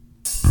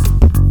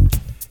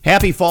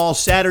Happy Fall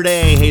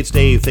Saturday. Hey, it's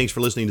Dave. Thanks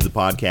for listening to the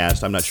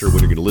podcast. I'm not sure when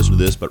you're going to listen to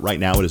this, but right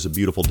now it is a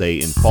beautiful day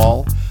in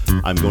fall.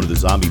 I'm going to the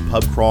zombie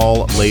pub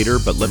crawl later,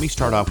 but let me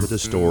start off with a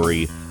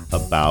story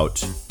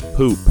about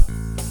poop.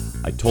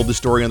 I told this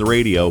story on the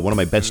radio, one of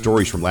my best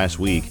stories from last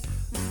week.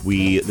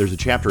 There's a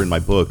chapter in my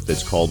book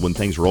that's called When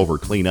Things Are Over,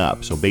 Clean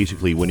Up. So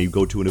basically, when you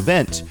go to an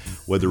event,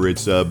 whether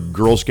it's a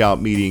Girl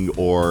Scout meeting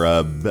or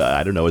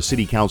a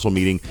city council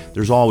meeting,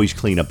 there's always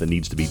cleanup that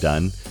needs to be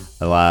done.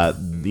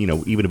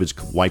 Even if it's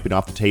wiping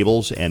off the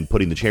tables and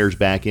putting the chairs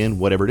back in,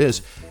 whatever it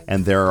is.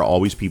 And there are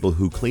always people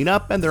who clean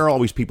up, and there are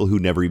always people who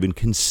never even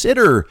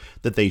consider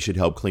that they should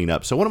help clean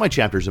up. So one of my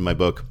chapters in my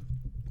book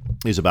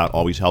is about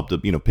always help to,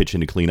 pitch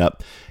in to clean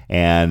up.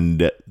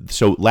 And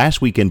so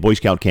last weekend, Boy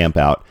Scout camp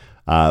out,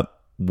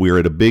 we're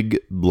at a big,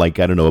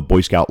 a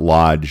Boy Scout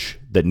lodge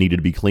that needed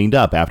to be cleaned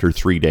up after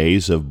 3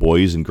 days of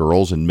boys and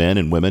girls and men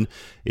and women.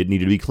 It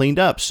needed to be cleaned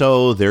up.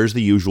 So there's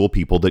the usual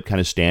people that kind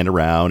of stand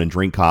around and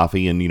drink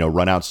coffee and,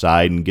 run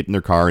outside and get in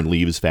their car and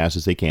leave as fast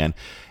as they can.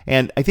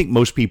 And I think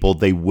most people,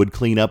 they would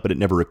clean up, but it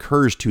never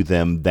occurs to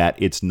them that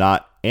it's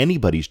not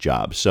anybody's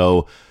job.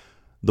 So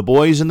the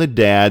boys and the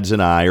dads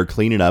and I are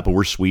cleaning up, and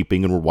we're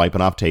sweeping and we're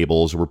wiping off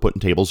tables and we're putting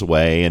tables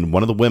away. And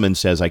one of the women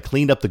says, "I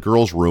cleaned up the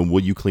girls' room.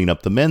 Will you clean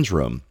up the men's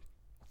room?"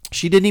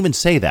 She didn't even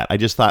say that. I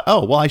just thought,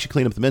 I should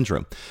clean up the men's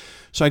room.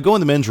 So I go in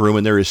the men's room,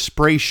 and there is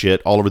spray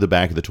shit all over the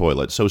back of the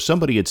toilet. So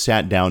somebody had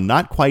sat down,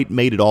 not quite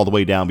made it all the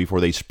way down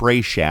before they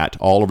spray shat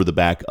all over the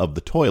back of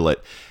the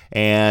toilet.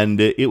 And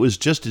it was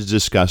just as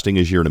disgusting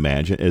as you're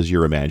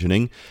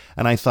imagining.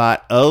 And I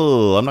thought,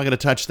 I'm not going to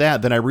touch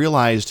that. Then I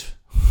realized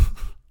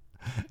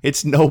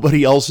it's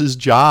nobody else's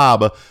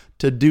job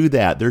to do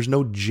that. There's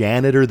no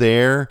janitor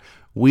there.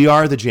 We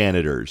are the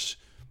janitors.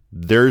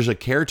 There's a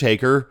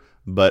caretaker,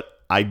 but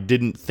I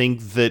didn't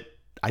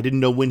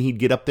know when he'd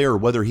get up there or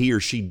whether he or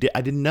she did.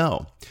 I didn't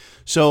know.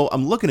 So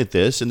I'm looking at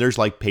this, and there's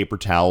like paper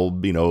towel,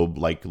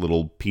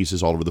 little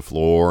pieces all over the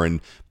floor,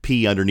 and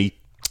pee underneath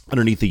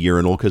the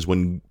urinal, because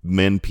when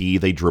men pee,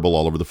 they dribble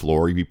all over the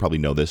floor. You probably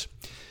know this.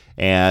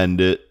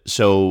 And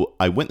so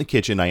I went in the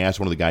kitchen. I asked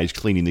one of the guys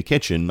cleaning the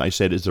kitchen. I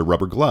said, "Is there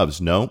rubber gloves?"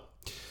 "No."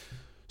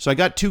 So I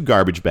got 2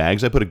 garbage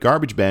bags. I put a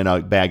garbage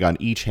bag on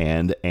each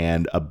hand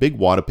and a big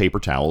wad of paper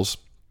towels.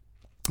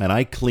 And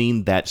I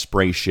cleaned that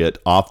spray shit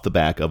off the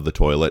back of the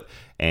toilet,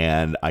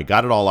 and I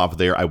got it all off of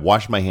there. I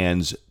washed my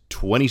hands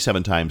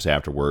 27 times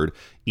afterward,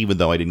 even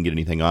though I didn't get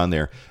anything on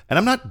there.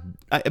 And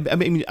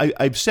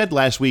I've said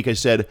last week, I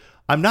said,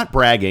 I'm not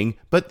bragging,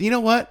 but you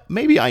know what?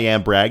 Maybe I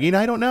am bragging.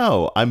 I don't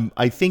know.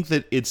 I think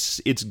that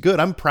it's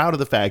good. I'm proud of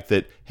the fact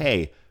that,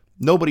 hey,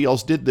 nobody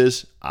else did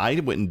this. I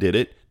went and did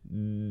it.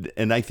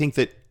 And I think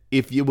that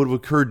if it would have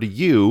occurred to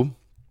you,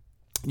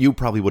 you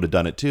probably would have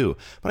done it too.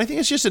 But I think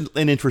it's just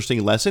an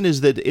interesting lesson, is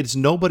that it's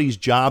nobody's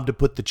job to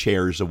put the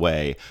chairs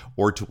away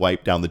or to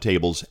wipe down the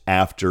tables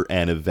after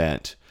an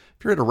event.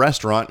 If you're at a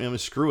restaurant,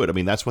 screw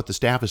it. That's what the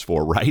staff is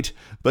for, right?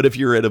 But if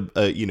you're at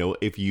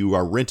if you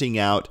are renting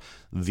out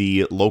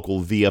the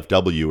local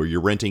VFW, or you're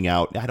renting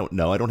out, I don't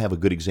know, I don't have a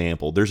good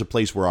example. There's a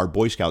place where our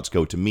Boy Scouts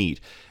go to meet,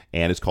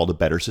 and it's called A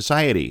Better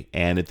Society.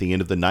 And at the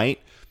end of the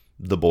night,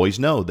 the boys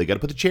know they got to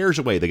put the chairs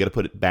away. They got to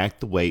put it back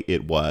the way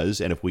it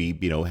was. And if we,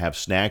 have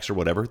snacks or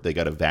whatever, they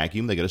got to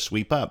vacuum. They got to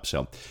sweep up.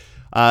 So,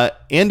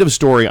 end of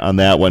story on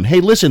that one.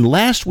 Hey, listen,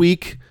 last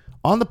week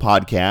on the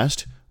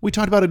podcast, we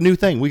talked about a new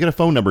thing. We got a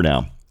phone number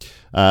now.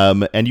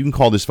 And you can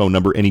call this phone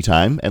number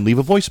anytime and leave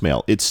a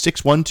voicemail. It's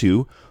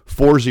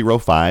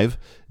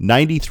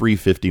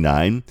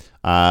 612-405-9359.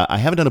 I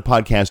haven't done a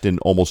podcast in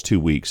almost 2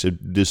 weeks.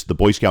 Just the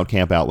Boy Scout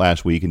camp out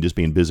last week and just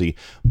being busy.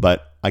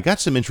 But I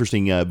got some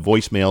interesting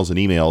voicemails and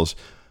emails,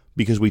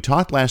 because we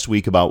talked last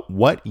week about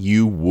what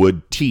you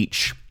would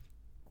teach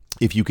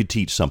if you could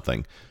teach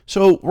something.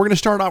 So we're going to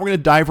start off. We're going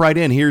to dive right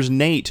in. Here's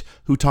Nate,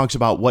 who talks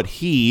about what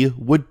he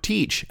would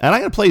teach. And I'm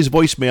going to play his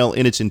voicemail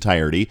in its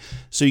entirety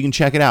so you can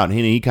check it out. And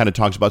he kind of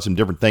talks about some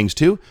different things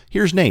too.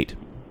 Here's Nate.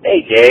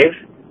 Hey, Dave.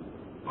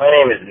 My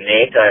name is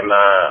Nate.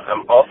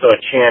 I'm also a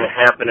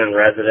Chanhassen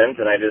resident,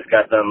 and I just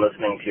got done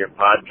listening to your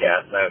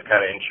podcast, and I was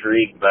kind of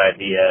intrigued by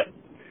the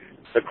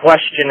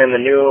question and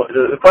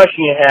the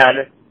question you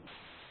had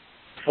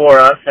for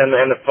us, and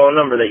the phone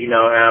number that you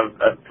now have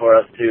for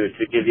us to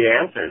give you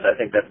answers. I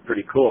think that's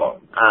pretty cool.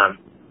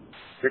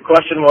 Your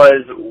question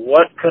was,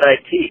 what could I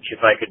teach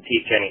if I could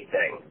teach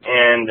anything?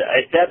 And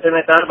I sat there and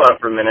I thought about it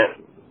for a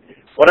minute.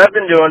 What I've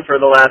been doing for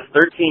the last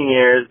 13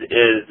 years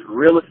is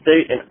real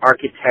estate and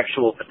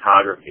architectural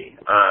photography.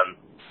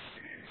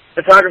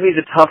 Photography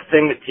is a tough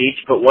thing to teach,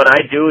 but what I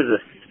do is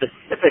a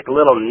specific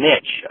little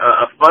niche,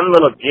 a fun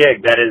little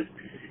gig that it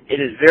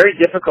is very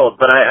difficult,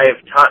 but I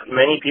have taught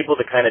many people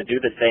to kind of do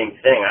the same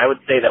thing. I would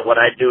say that what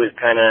I do is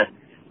kind of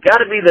got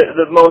to be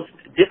the most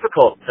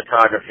difficult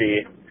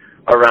photography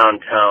around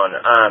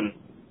town.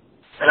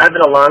 And I've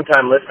been a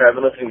long-time listener. I've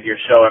been listening to your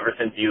show ever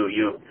since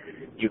you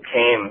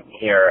came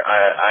here.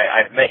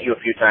 I've met you a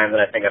few times,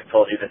 and I think I've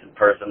told you this in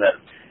person, that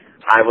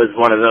I was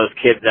one of those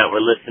kids that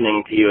were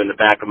listening to you in the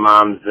back of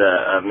Mom's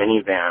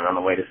minivan on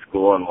the way to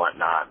school and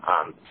whatnot.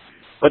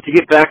 But to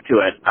get back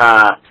to it,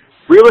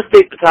 real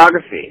estate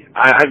photography.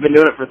 I've been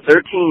doing it for 13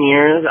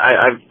 years.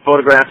 I've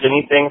photographed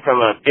anything from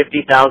a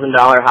 $50,000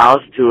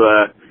 house to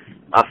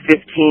a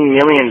 $15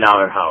 million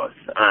house.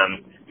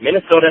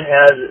 Minnesota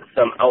has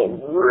some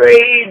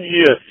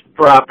outrageous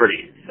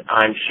properties.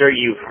 I'm sure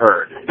you've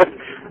heard.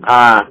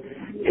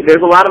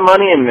 There's a lot of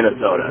money in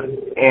Minnesota,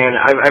 and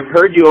I've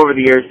heard you over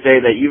the years say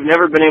that you've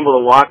never been able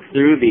to walk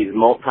through these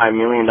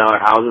multi-million-dollar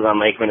houses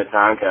on Lake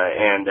Minnetonka,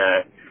 and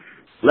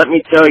let me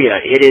tell you,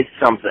 it is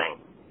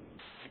something.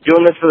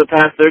 Doing this for the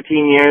past 13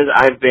 years,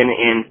 I've been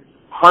in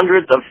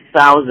hundreds of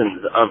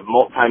thousands of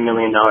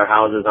multi-million-dollar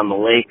houses on the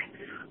lake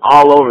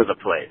all over the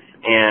place,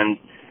 and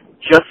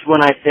just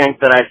when I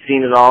think that I've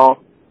seen it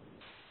all,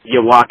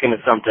 you walk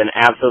into something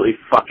absolutely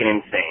fucking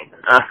insane.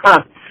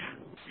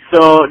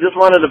 So just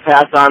wanted to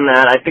pass on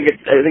that. I think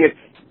it's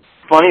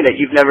funny that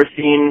you've never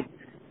seen.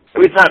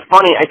 I mean, it's not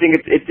funny. I think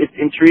it's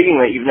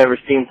intriguing that you've never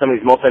seen some of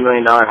these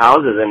multi-million-dollar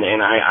houses, and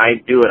I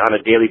do it on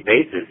a daily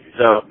basis.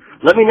 So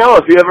let me know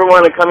if you ever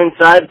want to come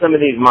inside some of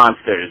these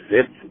monsters.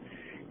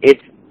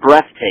 It's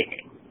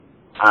breathtaking.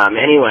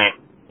 Anyway,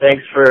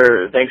 thanks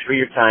for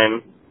your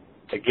time.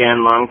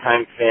 Again,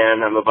 longtime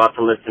fan. I'm about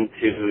to listen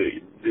to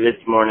this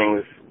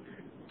morning's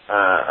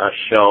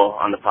show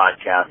on the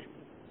podcast.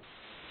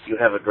 You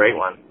have a great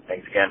one.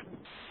 Thanks again.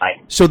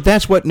 Bye. So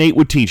that's what Nate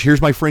would teach. Here's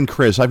my friend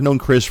Chris. I've known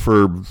Chris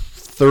for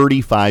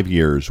 35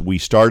 years. We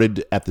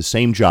started at the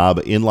same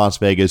job in Las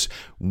Vegas,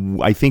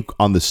 I think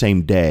on the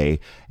same day.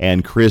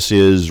 And Chris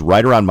is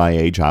right around my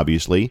age,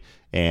 obviously.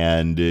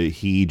 And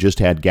he just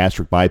had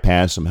gastric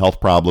bypass, some health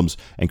problems.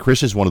 And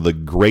Chris is one of the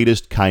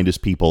greatest,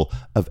 kindest people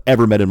I've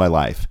ever met in my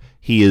life.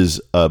 He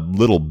is a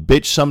little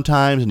bitch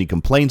sometimes, and he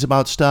complains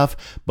about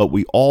stuff, but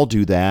we all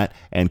do that.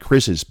 And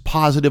Chris is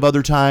positive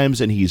other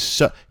times, and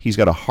he's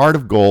got a heart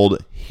of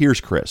gold.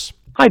 Here's Chris.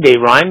 Hi, Dave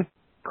Ryan.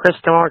 Chris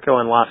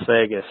DeMarco in Las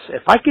Vegas.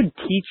 If I could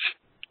teach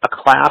a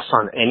class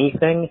on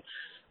anything,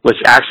 which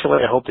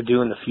actually I hope to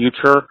do in the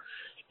future,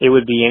 it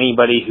would be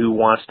anybody who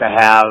wants to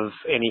have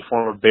any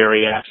form of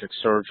bariatric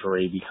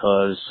surgery,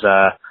 because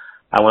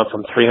I went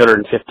from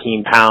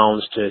 315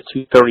 pounds to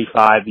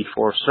 235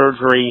 before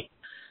surgery.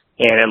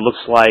 And it looks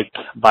like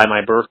by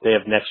my birthday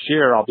of next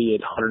year, I'll be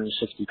at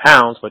 160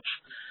 pounds, which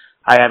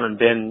I haven't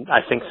been, I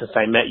think, since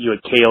I met you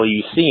at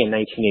KLUC in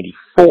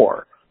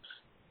 1984.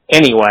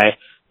 Anyway,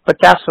 but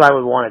that's what I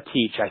would want to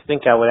teach. I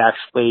think I would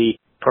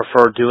actually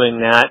prefer doing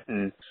that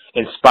and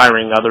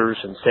inspiring others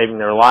and saving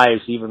their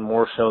lives even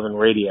more so than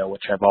radio,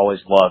 which I've always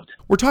loved.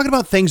 We're talking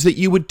about things that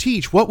you would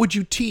teach. What would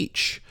you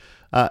teach?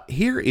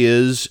 Here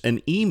is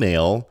an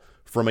email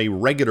from a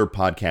regular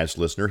podcast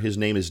listener. His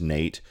name is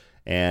Nate.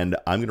 And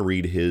I'm going to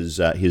read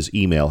his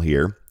email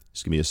here.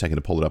 Just give me a second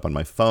to pull it up on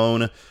my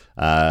phone.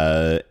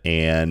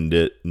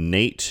 And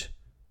Nate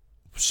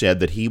said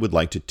that he would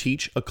like to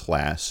teach a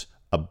class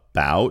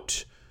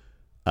about,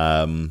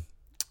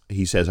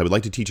 he says, I would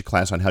like to teach a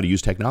class on how to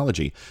use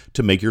technology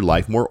to make your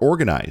life more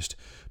organized.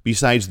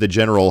 Besides the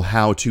general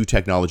how-to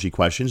technology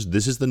questions,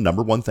 this is the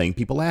number one thing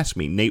people ask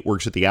me. Nate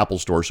works at the Apple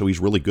Store, so he's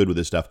really good with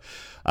this stuff.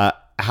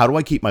 How do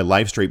I keep my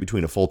life straight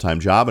between a full-time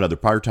job, another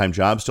part-time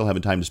job, still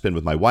having time to spend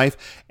with my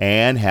wife,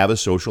 and have a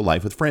social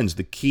life with friends?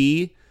 The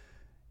key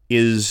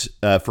is,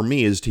 for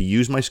me, is to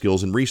use my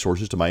skills and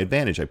resources to my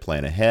advantage. I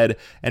plan ahead,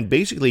 and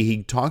basically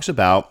he talks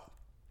about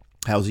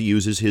how he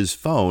uses his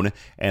phone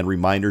and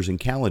reminders and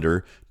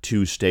calendar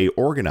to stay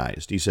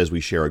organized. He says we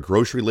share a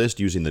grocery list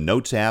using the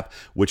Notes app,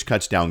 which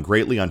cuts down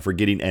greatly on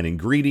forgetting an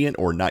ingredient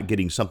or not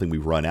getting something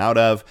we've run out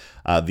of.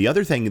 The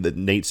other thing that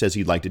Nate says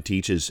he'd like to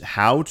teach is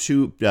how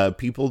to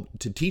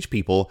teach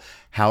people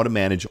how to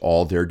manage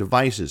all their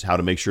devices, how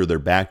to make sure they're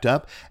backed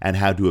up, and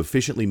how to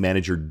efficiently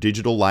manage your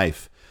digital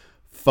life.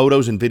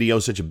 Photos and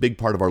videos such a big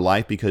part of our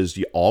life because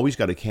you always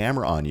got a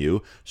camera on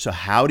you. So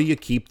how do you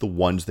keep the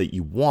ones that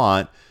you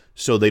want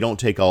so they don't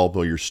take all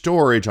of your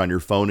storage on your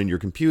phone and your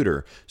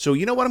computer? So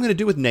you know what I'm going to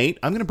do with Nate?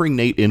 I'm going to bring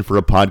Nate in for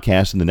a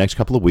podcast in the next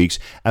couple of weeks,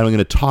 and I'm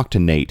going to talk to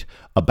Nate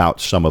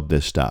about some of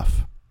this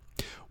stuff.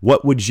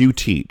 What would you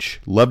teach?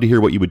 Love to hear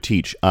what you would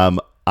teach.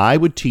 I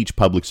would teach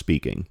public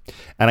speaking.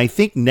 And I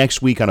think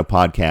next week on a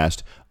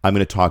podcast, I'm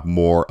going to talk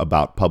more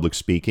about public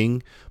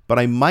speaking, but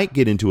I might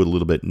get into it a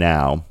little bit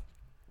now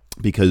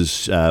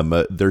because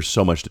there's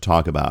so much to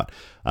talk about.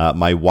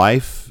 My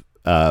wife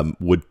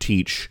would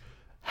teach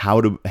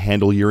how to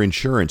handle your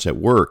insurance at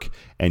work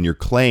and your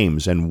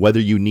claims and whether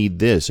you need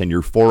this and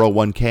your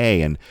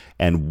 401k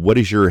and what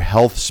is your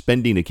health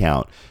spending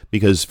account.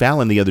 Because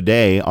Fallon the other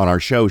day on our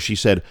show, she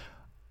said,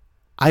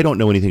 I don't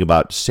know anything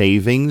about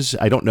savings.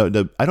 I don't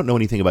know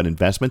anything about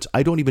investments.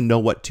 I don't even know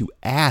what to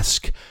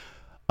ask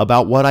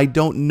about what I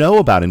don't know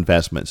about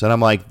investments. And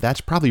I'm like,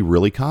 that's probably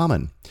really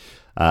common.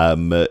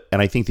 And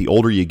I think the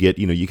older you get,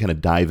 you kind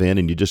of dive in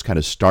and you just kind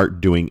of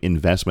start doing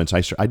investments.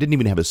 I didn't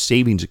even have a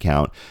savings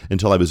account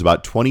until I was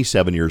about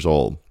 27 years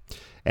old.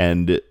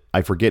 And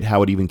I forget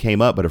how it even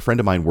came up, but a friend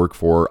of mine worked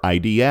for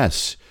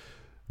IDS,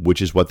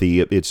 which is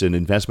it's an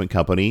investment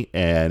company,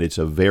 and it's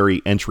a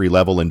very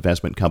entry-level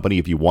investment company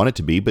if you want it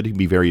to be, but it can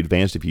be very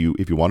advanced if you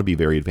want to be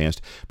very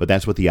advanced. But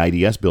that's what the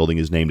IDS building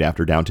is named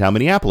after, downtown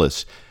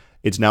Minneapolis.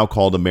 It's now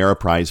called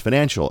Ameriprise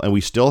Financial, and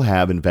we still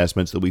have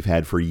investments that we've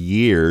had for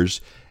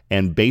years.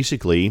 And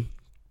basically,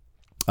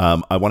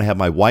 I want to have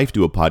my wife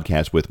do a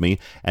podcast with me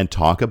and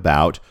talk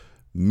about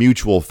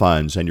mutual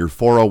funds and your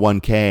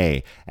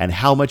 401k and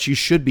how much you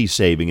should be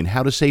saving and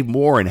how to save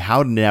more and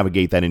how to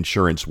navigate that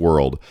insurance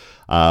world,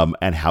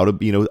 and how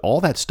to, all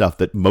that stuff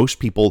that most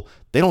people,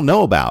 they don't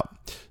know about.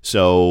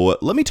 So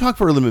let me talk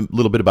for a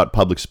little bit about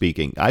public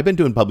speaking. I've been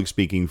doing public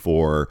speaking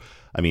for,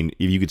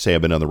 you could say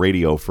I've been on the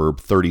radio for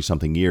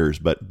 30-something years,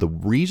 but the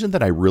reason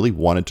that I really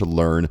wanted to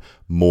learn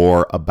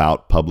more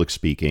about public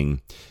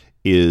speaking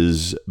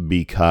is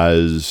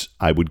because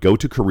I would go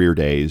to career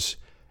days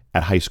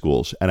at high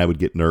schools and I would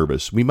get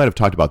nervous. We might have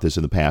talked about this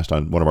in the past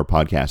on one of our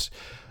podcasts.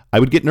 I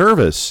would get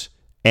nervous,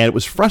 and it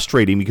was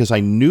frustrating because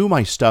I knew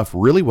my stuff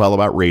really well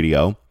about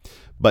radio,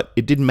 but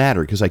it didn't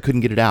matter because I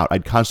couldn't get it out.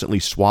 I'd constantly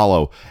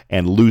swallow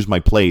and lose my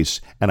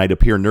place, and I'd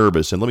appear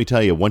nervous. And let me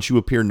tell you, once you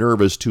appear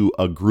nervous to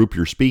a group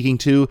you're speaking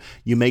to,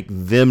 you make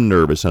them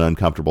nervous and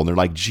uncomfortable. And they're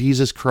like,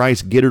 Jesus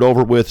Christ, get it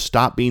over with.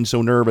 Stop being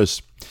so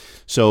nervous.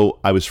 So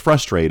I was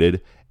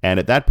frustrated, and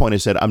at that point I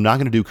said, I'm not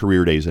going to do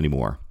career days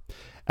anymore.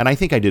 And I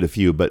think I did a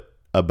few, but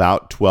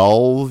about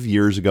 12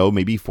 years ago,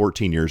 maybe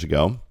 14 years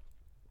ago,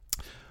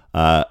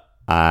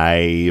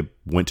 I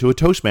went to a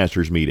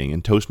Toastmasters meeting,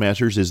 and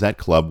Toastmasters is that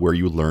club where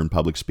you learn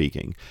public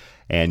speaking,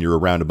 and you're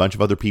around a bunch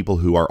of other people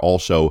who are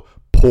also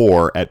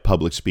poor at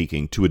public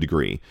speaking to a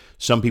degree.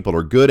 Some people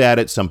are good at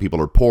it, some people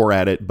are poor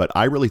at it, but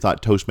I really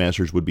thought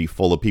Toastmasters would be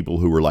full of people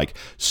who were like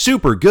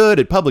super good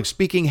at public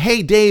speaking.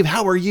 Hey, Dave,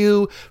 how are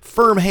you?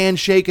 Firm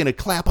handshake and a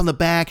clap on the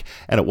back.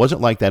 And it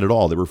wasn't like that at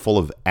all. They were full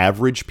of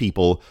average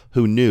people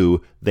who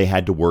knew they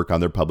had to work on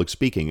their public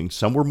speaking. And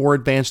some were more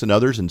advanced than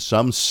others, and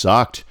some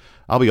sucked.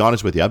 I'll be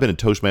honest with you. I've been in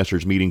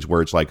Toastmasters meetings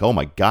where it's like, oh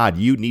my God,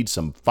 you need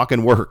some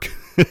fucking work.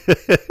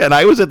 And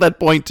I was at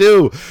that point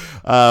too.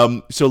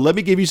 So let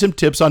me give you some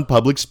tips on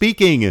public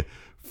speaking.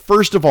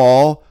 First of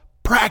all,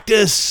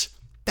 practice.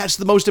 That's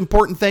the most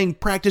important thing.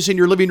 Practice in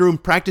your living room,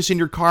 practice in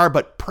your car,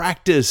 but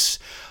practice.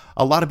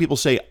 A lot of people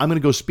say, I'm going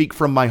to go speak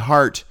from my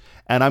heart,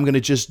 and I'm going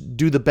to just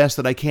do the best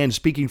that I can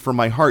speaking from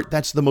my heart.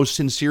 That's the most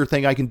sincere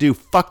thing I can do.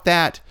 Fuck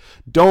that.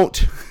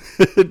 Don't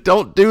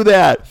do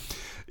that.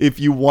 If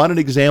you want an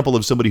example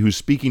of somebody who's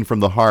speaking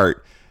from the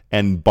heart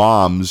and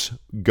bombs,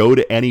 go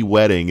to any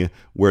wedding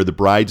where the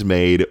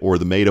bridesmaid or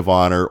the maid of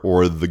honor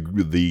or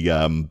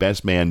the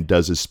best man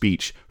does a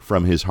speech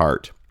from his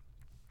heart.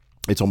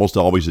 It's almost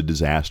always a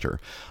disaster.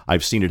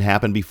 I've seen it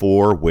happen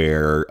before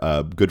where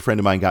a good friend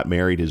of mine got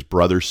married. His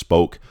brother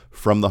spoke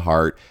from the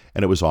heart,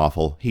 and it was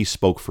awful. He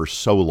spoke for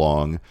so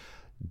long.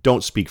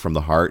 Don't speak from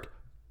the heart.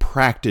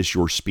 Practice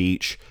your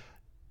speech,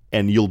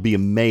 and you'll be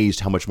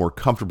amazed how much more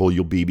comfortable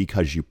you'll be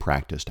because you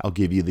practiced. I'll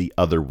give you the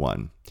other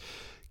one.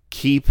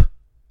 Keep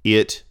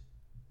it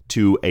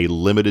to a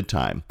limited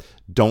time.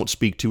 Don't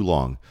speak too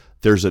long.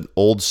 There's an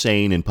old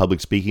saying in public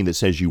speaking that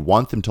says you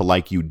want them to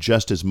like you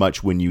just as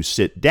much when you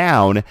sit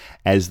down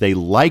as they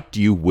liked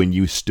you when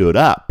you stood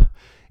up.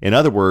 In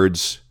other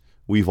words,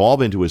 we've all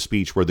been to a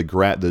speech where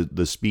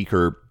the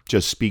speaker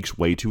just speaks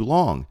way too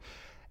long.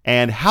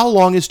 And how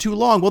long is too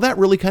long? Well, that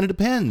really kind of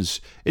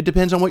depends. It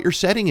depends on what your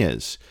setting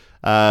is.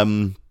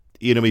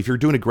 If you're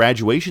doing a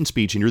graduation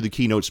speech and you're the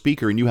keynote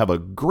speaker and you have a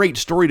great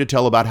story to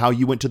tell about how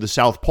you went to the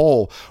South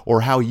Pole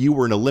or how you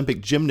were an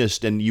Olympic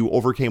gymnast and you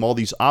overcame all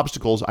these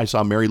obstacles. I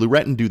saw Mary Lou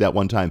Retton do that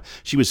one time.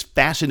 She was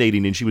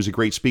fascinating and she was a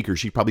great speaker.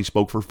 She probably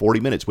spoke for 40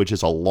 minutes, which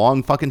is a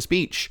long fucking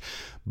speech,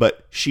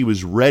 but she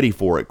was ready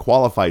for it,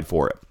 qualified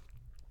for it.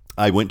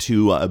 I went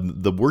to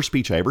the worst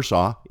speech I ever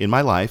saw in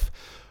my life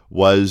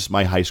was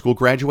my high school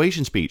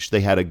graduation speech. They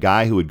had a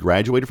guy who had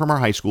graduated from our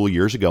high school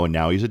years ago, and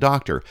now he's a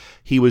doctor.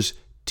 He was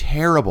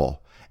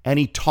terrible, and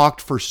he talked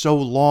for so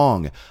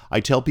long. I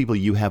tell people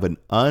you have an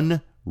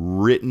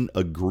unwritten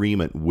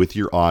agreement with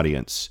your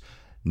audience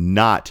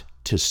not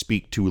to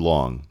speak too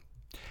long.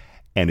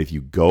 And if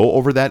you go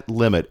over that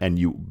limit and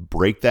you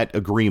break that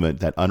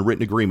agreement, that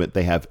unwritten agreement,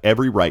 they have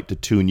every right to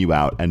tune you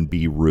out and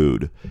be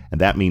rude. And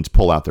that means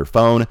pull out their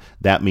phone.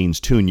 That means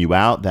tune you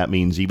out. That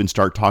means even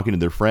start talking to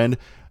their friend.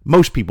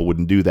 Most people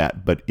wouldn't do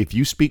that, but if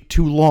you speak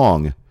too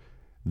long,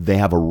 they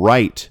have a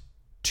right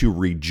to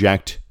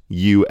reject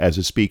you as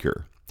a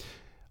speaker.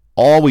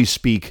 Always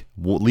speak,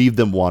 leave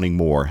them wanting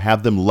more.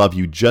 Have them love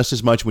you just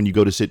as much when you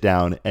go to sit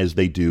down as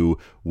they do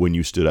when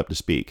you stood up to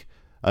speak.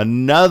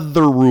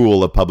 Another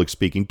rule of public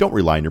speaking, don't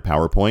rely on your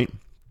PowerPoint.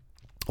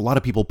 A lot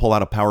of people pull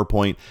out a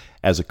PowerPoint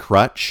as a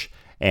crutch,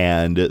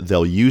 and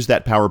they'll use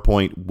that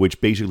PowerPoint,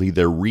 which basically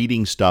they're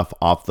reading stuff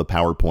off the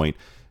PowerPoint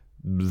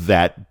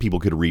that people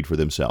could read for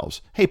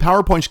themselves. Hey,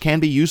 PowerPoints can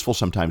be useful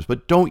sometimes,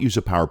 but don't use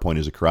a PowerPoint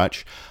as a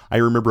crutch. I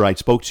remember I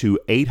spoke to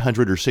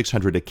 800 or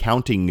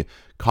 600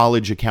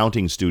 college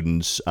accounting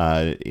students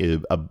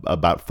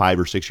about 5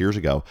 or 6 years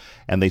ago,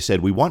 and they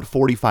said, we want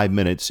 45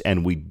 minutes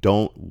and we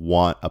don't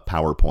want a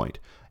PowerPoint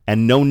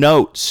and no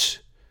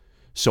notes.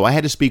 So I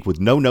had to speak with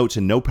no notes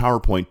and no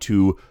PowerPoint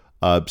to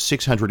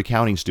 600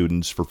 accounting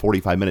students for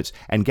 45 minutes.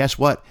 And guess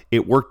what?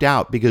 It worked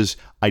out because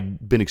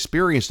I'd been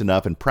experienced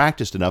enough and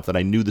practiced enough that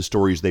I knew the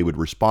stories they would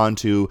respond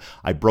to.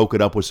 I broke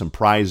it up with some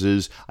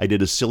prizes. I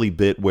did a silly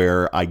bit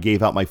where I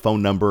gave out my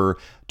phone number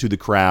to the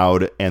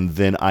crowd, and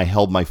then I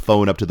held my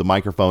phone up to the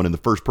microphone, and the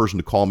first person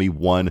to call me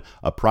won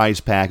a prize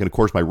pack. And of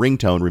course, my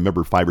ringtone,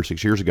 remember 5 or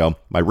 6 years ago,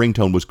 my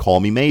ringtone was Call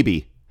Me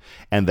Maybe.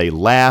 And they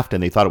laughed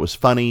and they thought it was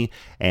funny.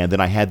 And then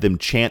I had them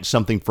chant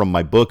something from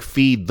my book,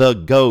 Feed the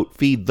Goat,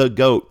 Feed the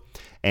Goat.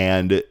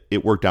 And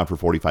it worked out for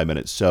 45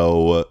 minutes.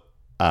 So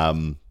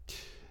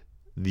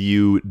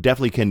you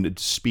definitely can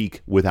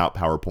speak without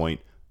PowerPoint.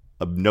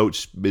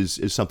 Notes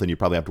is something you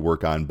probably have to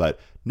work on, but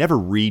never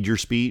read your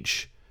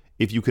speech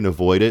if you can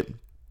avoid it.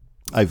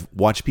 I've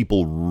watched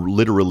people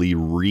literally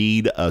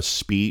read a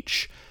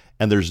speech,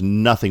 and there's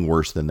nothing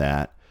worse than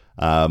that.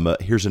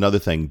 Here's another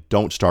thing.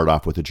 Don't start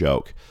off with a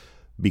joke,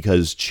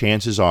 because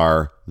chances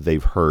are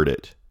they've heard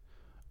it.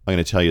 I'm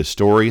going to tell you a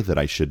story that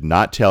I should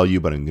not tell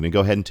you, but I'm going to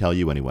go ahead and tell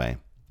you anyway.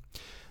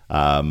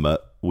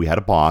 We had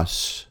a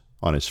boss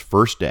on his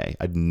first day.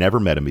 I'd never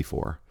met him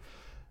before.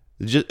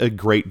 Just a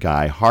great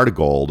guy, heart of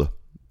gold,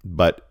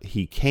 but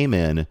he came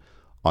in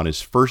on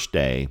his first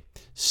day,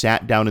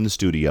 sat down in the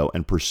studio,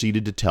 and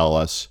proceeded to tell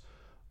us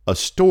a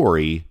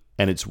story.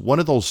 And it's one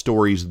of those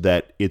stories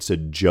that it's a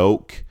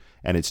joke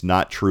and it's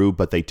not true,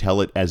 but they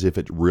tell it as if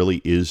it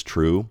really is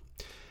true.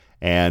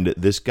 And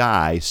this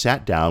guy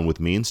sat down with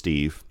me and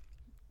Steve.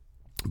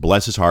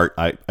 Bless his heart.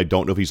 I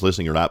don't know if he's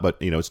listening or not, but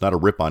it's not a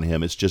rip on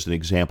him. It's just an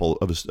example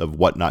of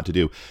what not to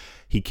do.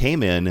 He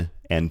came in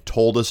and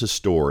told us a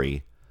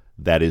story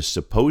that is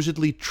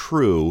supposedly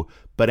true,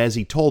 but as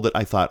he told it,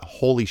 I thought,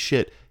 holy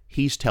shit,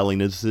 he's telling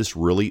us this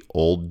really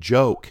old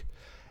joke.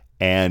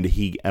 And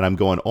I'm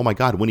going, oh my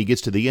God, when he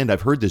gets to the end,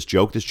 I've heard this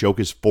joke. This joke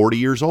is 40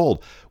 years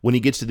old. When he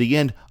gets to the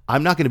end,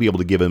 I'm not going to be able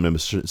to give him a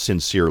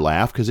sincere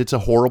laugh because it's a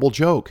horrible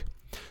joke.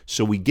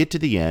 So we get to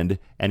the end,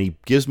 and he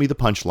gives me the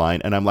punchline,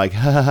 and I'm like,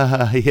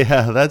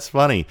 yeah, that's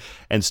funny.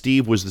 And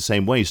Steve was the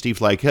same way. Steve's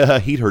like,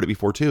 he'd heard it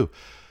before too.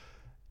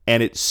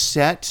 And it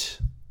set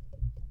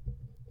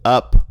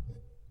up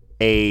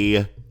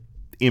a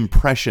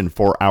impression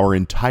for our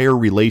entire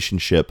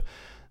relationship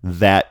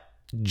that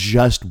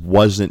just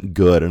wasn't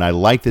good. And I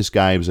like this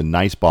guy. He was a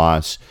nice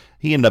boss.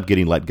 He ended up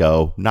getting let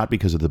go, not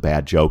because of the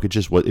bad joke. It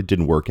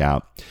didn't work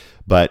out.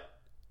 But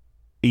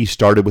he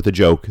started with a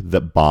joke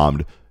that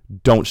bombed.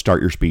 Don't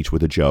start your speech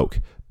with a joke,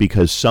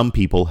 because some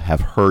people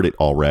have heard it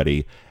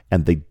already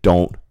and they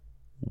don't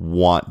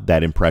want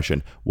that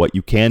impression. What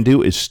you can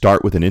do is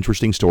start with an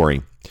interesting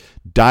story.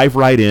 Dive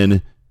right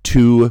in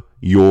to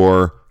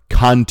your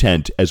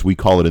content, as we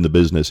call it in the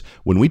business.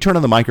 When we turn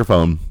on the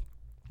microphone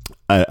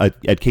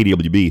at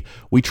KDWB,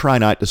 we try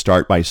not to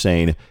start by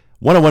saying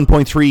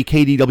 101.3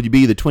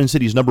 KDWB, the Twin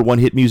Cities #1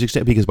 hit music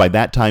station, because by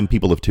that time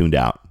people have tuned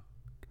out.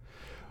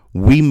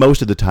 We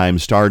most of the time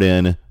start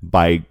in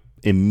by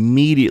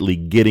immediately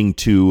getting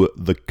to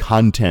the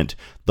content,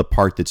 the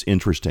part that's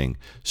interesting.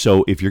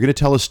 So if you're going to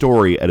tell a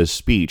story at a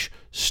speech,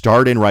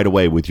 start in right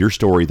away with your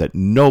story that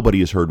nobody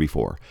has heard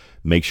before.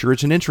 Make sure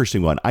it's an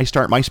interesting one. I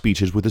start my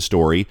speeches with a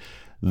story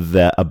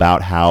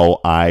about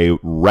how I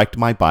wrecked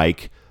my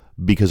bike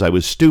because I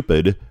was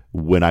stupid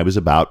when I was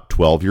about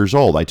 12 years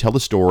old. I tell the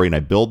story and I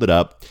build it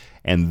up,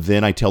 and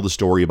then I tell the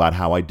story about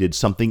how I did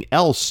something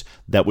else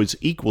that was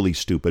equally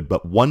stupid,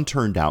 but one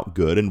turned out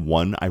good and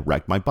one I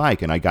wrecked my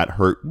bike and I got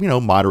hurt,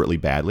 moderately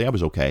badly. I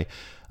was okay.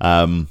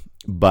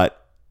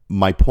 But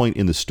my point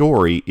in the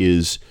story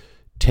is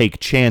take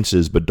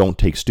chances, but don't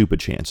take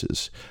stupid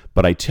chances.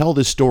 But I tell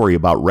this story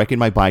about wrecking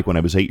my bike when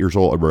I was 8 years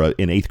old, or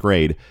in 8th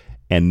grade,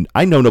 and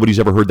I know nobody's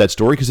ever heard that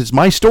story because it's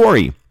my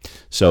story.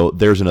 So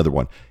there's another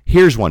one.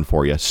 Here's one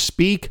for you.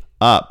 Speak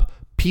up.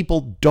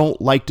 People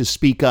don't like to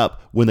speak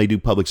up when they do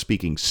public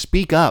speaking.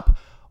 Speak up.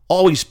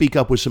 Always speak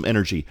up with some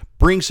energy.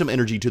 Bring some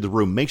energy to the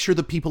room. Make sure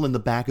the people in the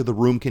back of the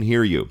room can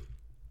hear you.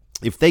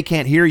 If they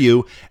can't hear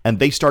you and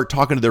they start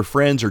talking to their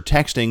friends or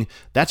texting,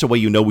 that's a way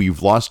you know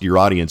you've lost your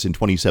audience in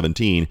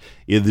 2017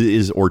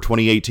 or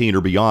 2018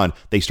 or beyond.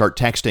 They start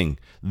texting.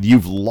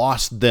 You've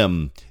lost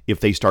them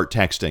if they start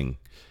texting.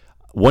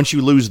 Once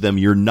you lose them,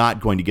 you're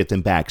not going to get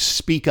them back.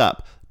 Speak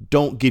up.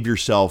 Don't give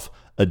yourself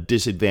a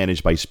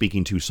disadvantage by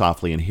speaking too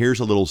softly. And here's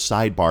a little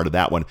sidebar to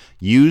that one.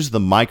 Use the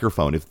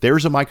microphone. If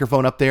there's a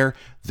microphone up there,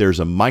 there's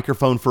a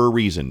microphone for a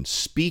reason.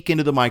 Speak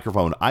into the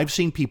microphone. I've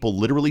seen people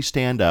literally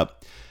stand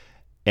up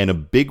in a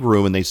big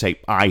room and they say,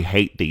 I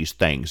hate these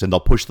things. And they'll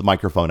push the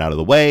microphone out of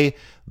the way.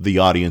 The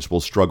audience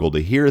will struggle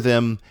to hear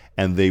them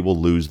and they will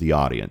lose the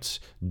audience.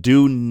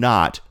 Do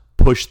not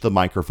push the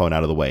microphone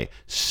out of the way.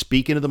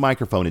 Speak into the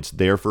microphone. It's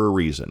there for a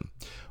reason.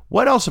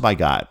 What else have I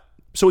got?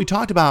 So we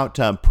talked about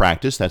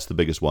practice. That's the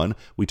biggest one.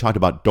 We talked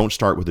about don't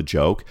start with a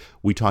joke.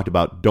 We talked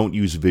about don't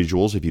use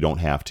visuals if you don't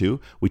have to.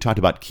 We talked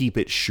about keep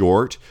it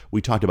short.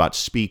 We talked about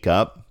speak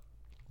up.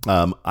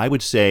 I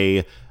would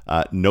say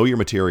know your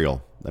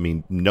material. I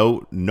mean,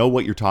 know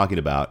what you're talking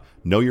about.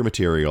 Know your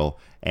material.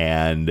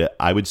 And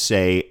I would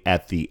say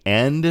at the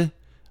end,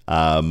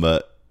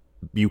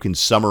 you can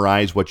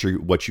summarize what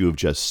you have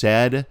just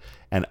said.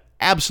 And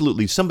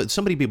absolutely,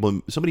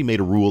 somebody made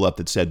a rule up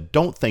that said,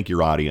 don't thank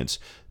your audience.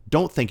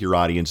 Don't thank your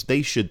audience.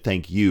 They should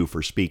thank you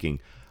for speaking.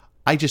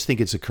 I just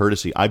think it's a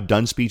courtesy. I've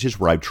done speeches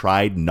where I've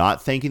tried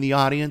not thanking the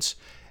audience,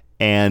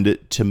 and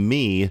to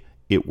me,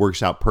 it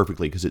works out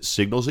perfectly because it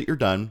signals that you're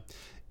done.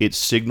 It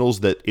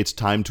signals that it's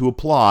time to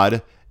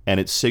applaud, and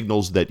it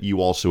signals that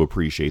you also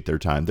appreciate their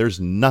time. There's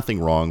nothing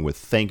wrong with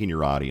thanking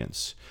your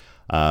audience.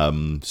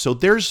 So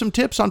there's some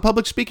tips on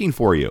public speaking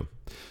for you.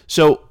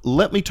 So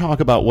let me talk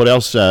about what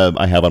else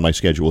I have on my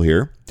schedule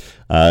here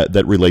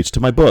that relates to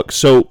my book.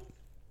 So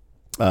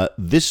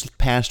this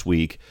past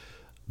week,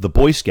 the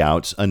Boy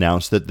Scouts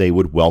announced that they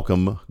would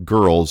welcome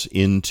girls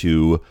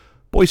into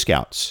Boy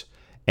Scouts,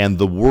 and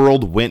the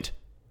world went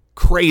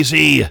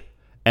crazy.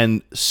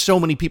 And so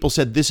many people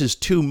said, this is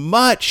too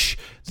much.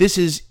 This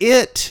is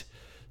it.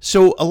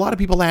 So a lot of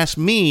people ask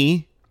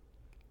me,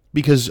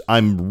 because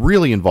I'm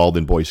really involved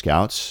in Boy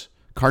Scouts.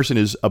 Carson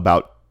is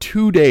about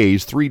 3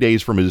 days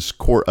from his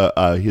board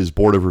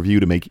of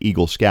review to make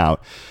Eagle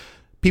Scout.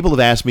 People have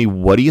asked me,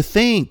 what do you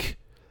think?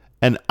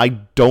 And I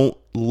don't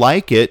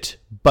like it,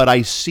 but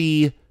I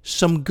see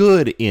some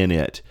good in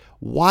it.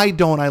 Why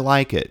don't I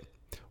like it?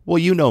 Well,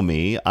 you know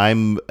me.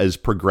 I'm as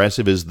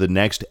progressive as the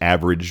next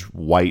average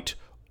white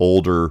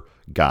older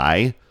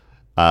guy.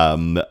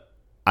 I'm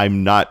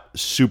not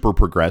super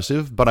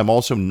progressive, but I'm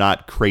also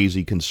not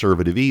crazy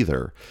conservative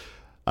either.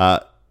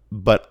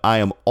 But I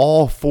am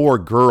all for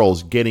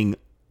girls getting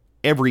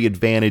every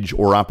advantage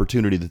or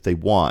opportunity that they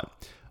want.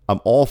 I'm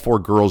all for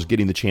girls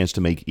getting the chance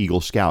to make Eagle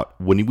Scout.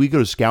 When we go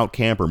to Scout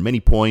Camp or Many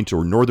Points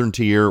or Northern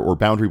Tier or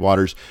Boundary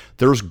Waters,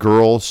 there's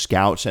girl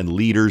scouts and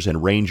leaders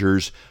and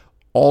rangers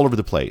all over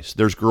the place.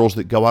 There's girls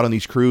that go out on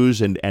these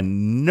crews, and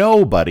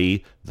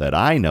nobody that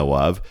I know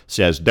of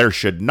says there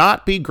should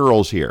not be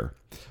girls here.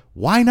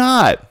 Why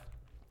not?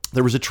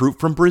 There was a troop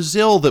from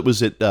Brazil that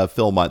was at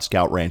Philmont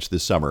Scout Ranch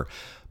this summer.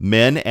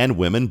 Men and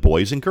women,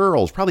 boys and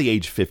girls, probably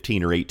age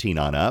 15 or 18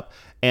 on up,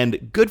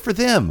 and good for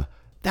them.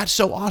 That's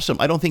so awesome.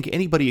 I don't think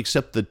anybody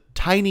except the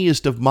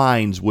tiniest of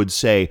minds would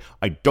say,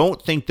 I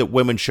don't think that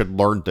women should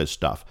learn this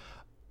stuff.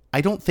 I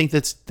don't think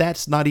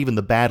that's not even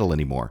the battle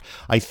anymore.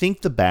 I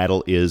think the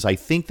battle is, I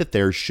think that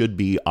there should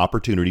be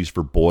opportunities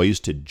for boys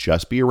to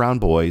just be around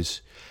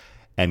boys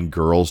and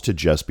girls to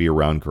just be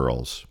around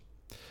girls.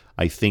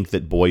 I think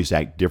that boys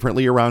act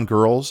differently around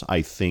girls.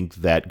 I think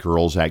that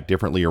girls act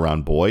differently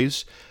around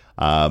boys.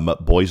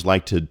 Boys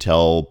like to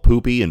tell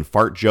poopy and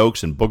fart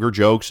jokes and booger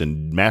jokes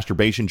and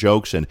masturbation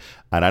jokes, and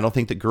I don't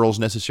think that girls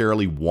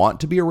necessarily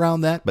want to be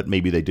around that, but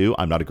maybe they do.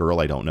 I'm not a girl,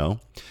 I don't know.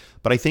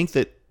 But I think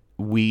that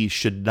we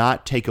should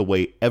not take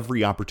away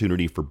every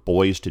opportunity for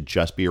boys to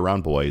just be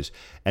around boys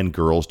and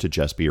girls to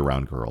just be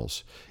around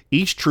girls.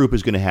 Each troop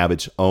is going to have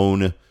its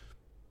own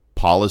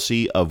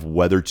policy of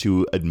whether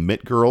to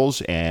admit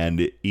girls,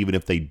 and even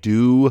if they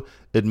do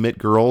admit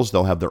girls,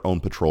 they'll have their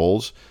own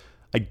patrols.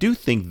 I do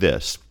think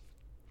this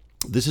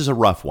is a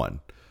rough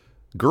one.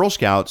 Girl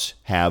Scouts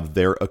have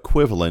their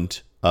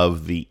equivalent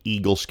of the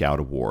Eagle Scout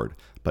Award,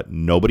 but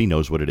nobody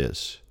knows what it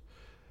is.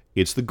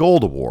 It's the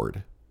Gold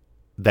Award.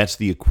 That's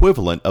the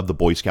equivalent of the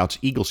Boy Scouts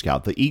Eagle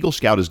Scout. The Eagle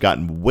Scout has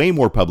gotten way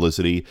more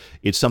publicity.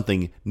 It's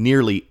something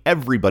nearly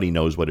everybody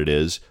knows what it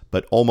is,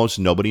 but almost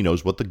nobody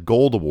knows what the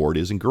Gold Award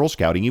is in Girl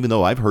Scouting, even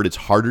though I've heard it's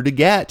harder to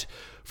get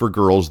for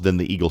girls than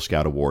the Eagle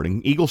Scout Award.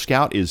 And Eagle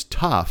Scout is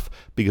tough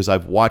because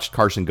I've watched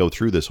Carson go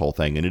through this whole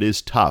thing, and it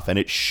is tough, and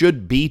it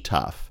should be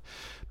tough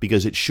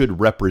because it should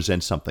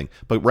represent something.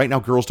 But right now,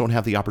 girls don't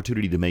have the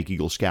opportunity to make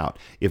Eagle Scout.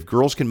 If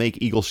girls can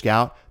make Eagle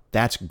Scout,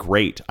 that's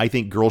great. I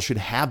think girls should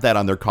have that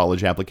on their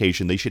college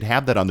application. They should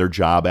have that on their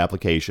job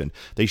application.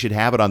 They should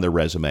have it on their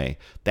resume.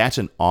 That's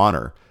an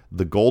honor.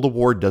 The Gold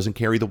Award doesn't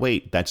carry the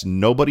weight. That's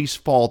nobody's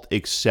fault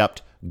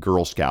except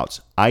Girl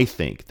Scouts. I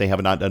think they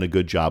have not done a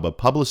good job of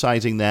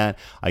publicizing that.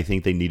 I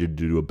think they needed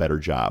to do a better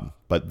job.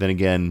 But then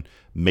again,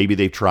 maybe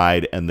they've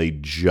tried and they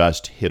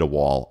just hit a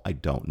wall. I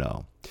don't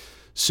know.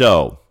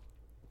 So,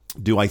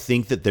 do I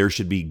think that there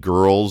should be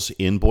girls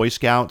in Boy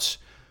Scouts?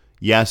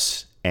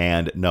 Yes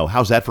and no.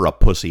 How's that for a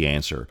pussy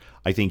answer?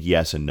 I think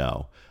yes and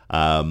no.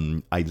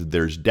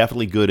 There's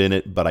definitely good in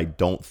it, but I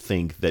don't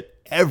think that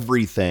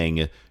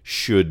everything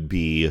should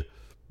be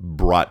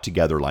brought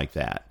together like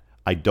that.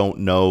 I don't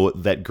know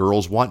that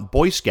girls want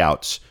Boy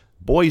Scouts,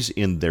 boys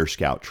in their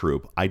scout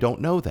troop. I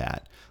don't know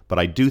that, but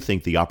I do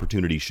think the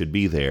opportunity should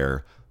be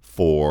there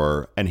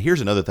for, and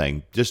here's another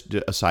thing, just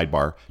a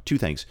sidebar, two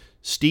things.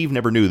 Steve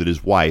never knew that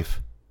his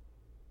wife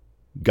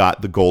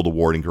got the Gold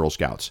Award in Girl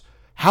Scouts.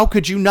 How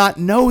could you not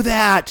know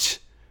that?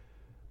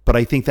 But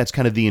I think that's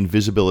kind of the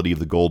invisibility of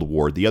the Gold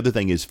Award. The other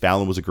thing is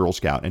Fallon was a Girl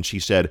Scout, and she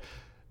said,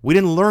 we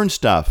didn't learn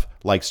stuff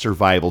like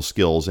survival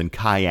skills and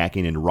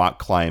kayaking and rock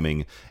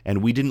climbing,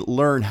 and we didn't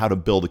learn how to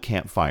build a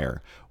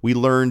campfire. We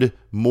learned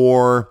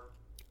more,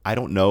 I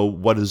don't know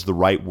what is the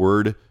right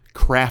word,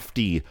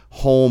 crafty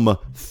home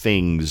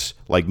things,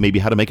 like maybe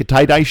how to make a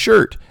tie-dye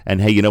shirt. And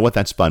hey, you know what?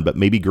 That's fun, but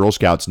maybe Girl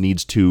Scouts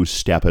needs to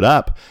step it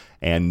up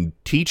and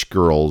teach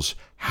girls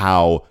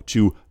how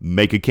to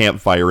make a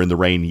campfire in the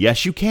rain.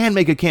 Yes, you can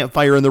make a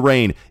campfire in the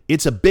rain.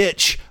 It's a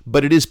bitch,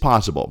 but it is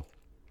possible.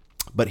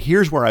 But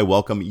here's where I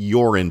welcome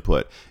your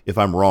input. If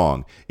I'm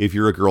wrong, if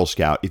you're a Girl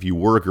Scout, if you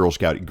were a Girl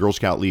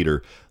Scout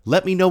leader,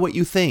 let me know what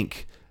you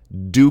think.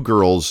 Do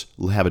girls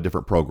have a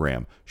different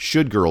program?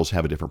 Should girls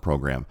have a different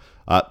program?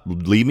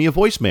 Leave me a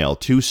voicemail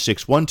to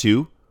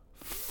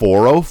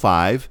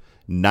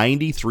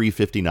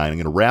 612-405-9359. I'm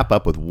going to wrap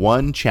up with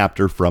one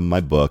chapter from my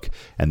book,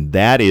 and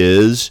that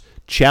is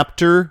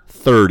Chapter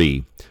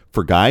 30,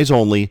 For Guys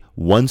Only,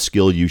 One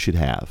Skill You Should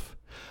Have.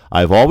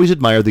 I've always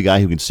admired the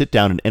guy who can sit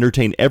down and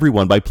entertain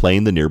everyone by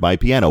playing the nearby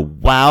piano.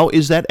 Wow,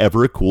 is that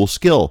ever a cool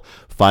skill?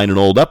 Find an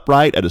old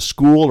upright at a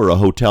school or a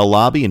hotel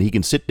lobby, and he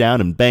can sit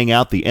down and bang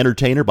out The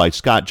Entertainer by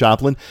Scott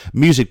Joplin,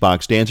 Music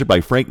Box Dancer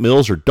by Frank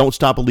Mills, or Don't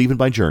Stop Believin'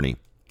 by Journey.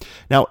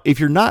 Now, if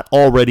you're not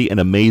already an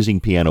amazing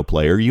piano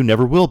player, you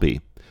never will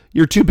be.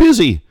 You're too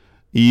busy.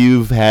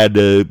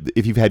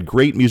 If you've had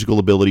great musical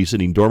ability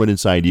sitting dormant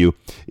inside you,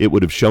 it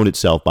would have shown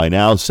itself by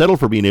now. Settle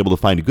for being able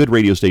to find a good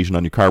radio station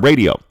on your car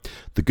radio.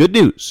 The good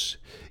news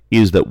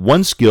is that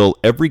one skill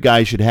every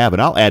guy should have,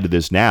 and I'll add to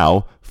this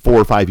now, 4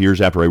 or 5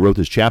 years after I wrote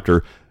this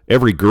chapter,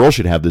 every girl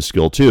should have this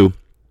skill too.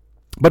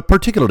 But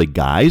particularly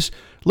guys,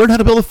 learn how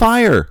to build a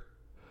fire.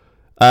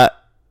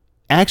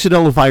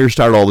 Accidental fires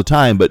start all the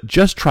time, but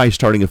just try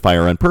starting a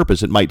fire on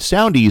purpose. It might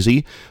sound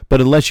easy, but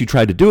unless you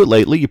tried to do it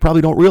lately, you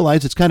probably don't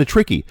realize it's kind of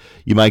tricky.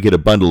 You might get a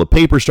bundle of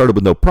paper started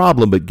with no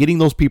problem, but getting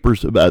those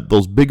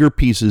bigger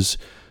pieces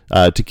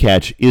to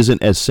catch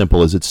isn't as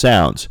simple as it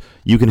sounds.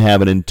 You can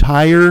have an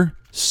entire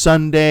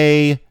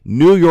Sunday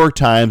New York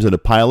Times and a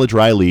pile of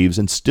dry leaves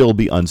and still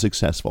be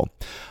unsuccessful.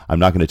 I'm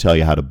not going to tell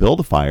you how to build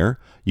a fire.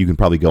 You can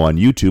probably go on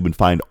YouTube and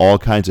find all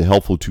kinds of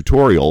helpful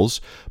tutorials.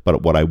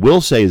 But what I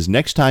will say is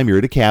next time you're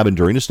at a cabin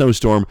during a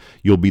snowstorm,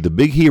 you'll be the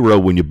big hero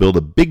when you build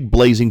a big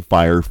blazing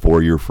fire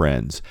for your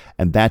friends.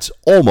 And that's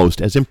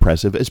almost as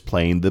impressive as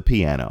playing the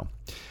piano.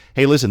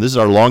 Hey, listen, this is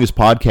our longest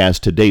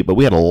podcast to date, but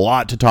we had a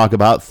lot to talk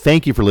about.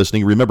 Thank you for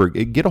listening. Remember,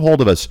 get a hold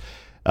of us.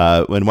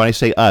 And when I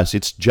say us,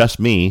 it's just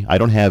me. I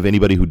don't have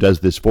anybody who does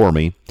this for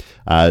me.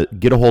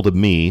 Get a hold of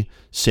me.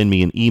 Send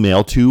me an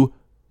email to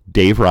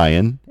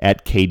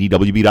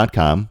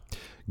daveryan@kdwb.com.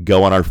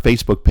 Go on our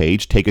Facebook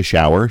page, take a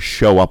shower,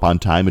 show up on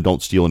time, and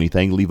don't steal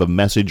anything. Leave a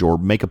message or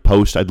make a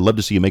post. I'd love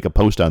to see you make a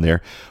post on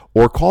there.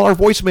 Or call our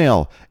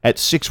voicemail at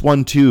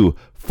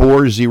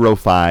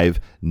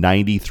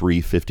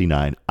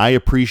 612-405-9359. I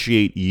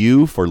appreciate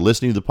you for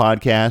listening to the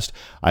podcast.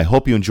 I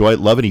hope you enjoy it.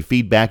 Love any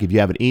feedback. If you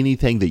have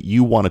anything that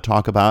you want to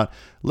talk about,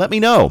 let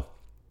me know.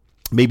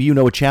 Maybe you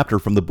know a chapter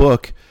from the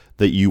book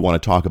that you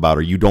want to talk about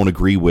or you don't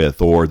agree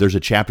with, or there's a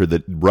chapter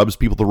that rubs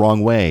people the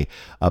wrong way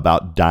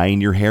about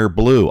dyeing your hair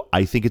blue.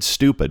 I think it's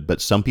stupid,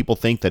 but some people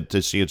think that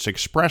it's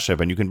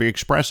expressive and you can be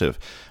expressive.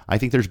 I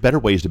think there's better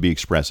ways to be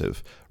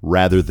expressive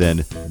rather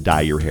than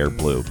dye your hair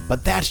blue.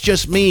 But that's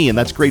just me, and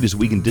that's great as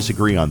we can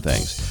disagree on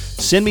things.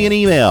 Send me an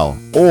email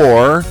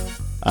or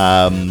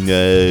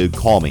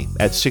call me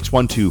at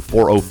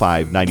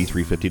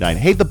 612-405-9359.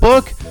 Hey, the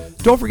book!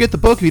 Don't forget the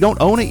book. If you don't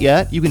own it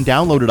yet, you can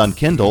download it on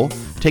Kindle.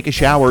 Take a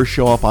shower,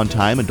 show up on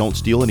time, and don't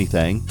steal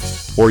anything.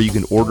 Or you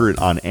can order it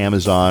on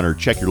Amazon or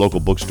check your local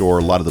bookstore.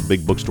 A lot of the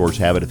big bookstores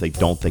have it. If they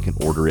don't, they can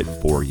order it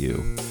for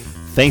you.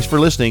 Thanks for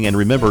listening, and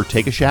remember,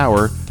 take a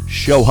shower,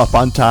 show up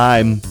on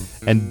time,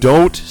 and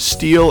don't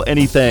steal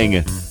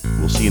anything.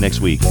 We'll see you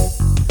next week.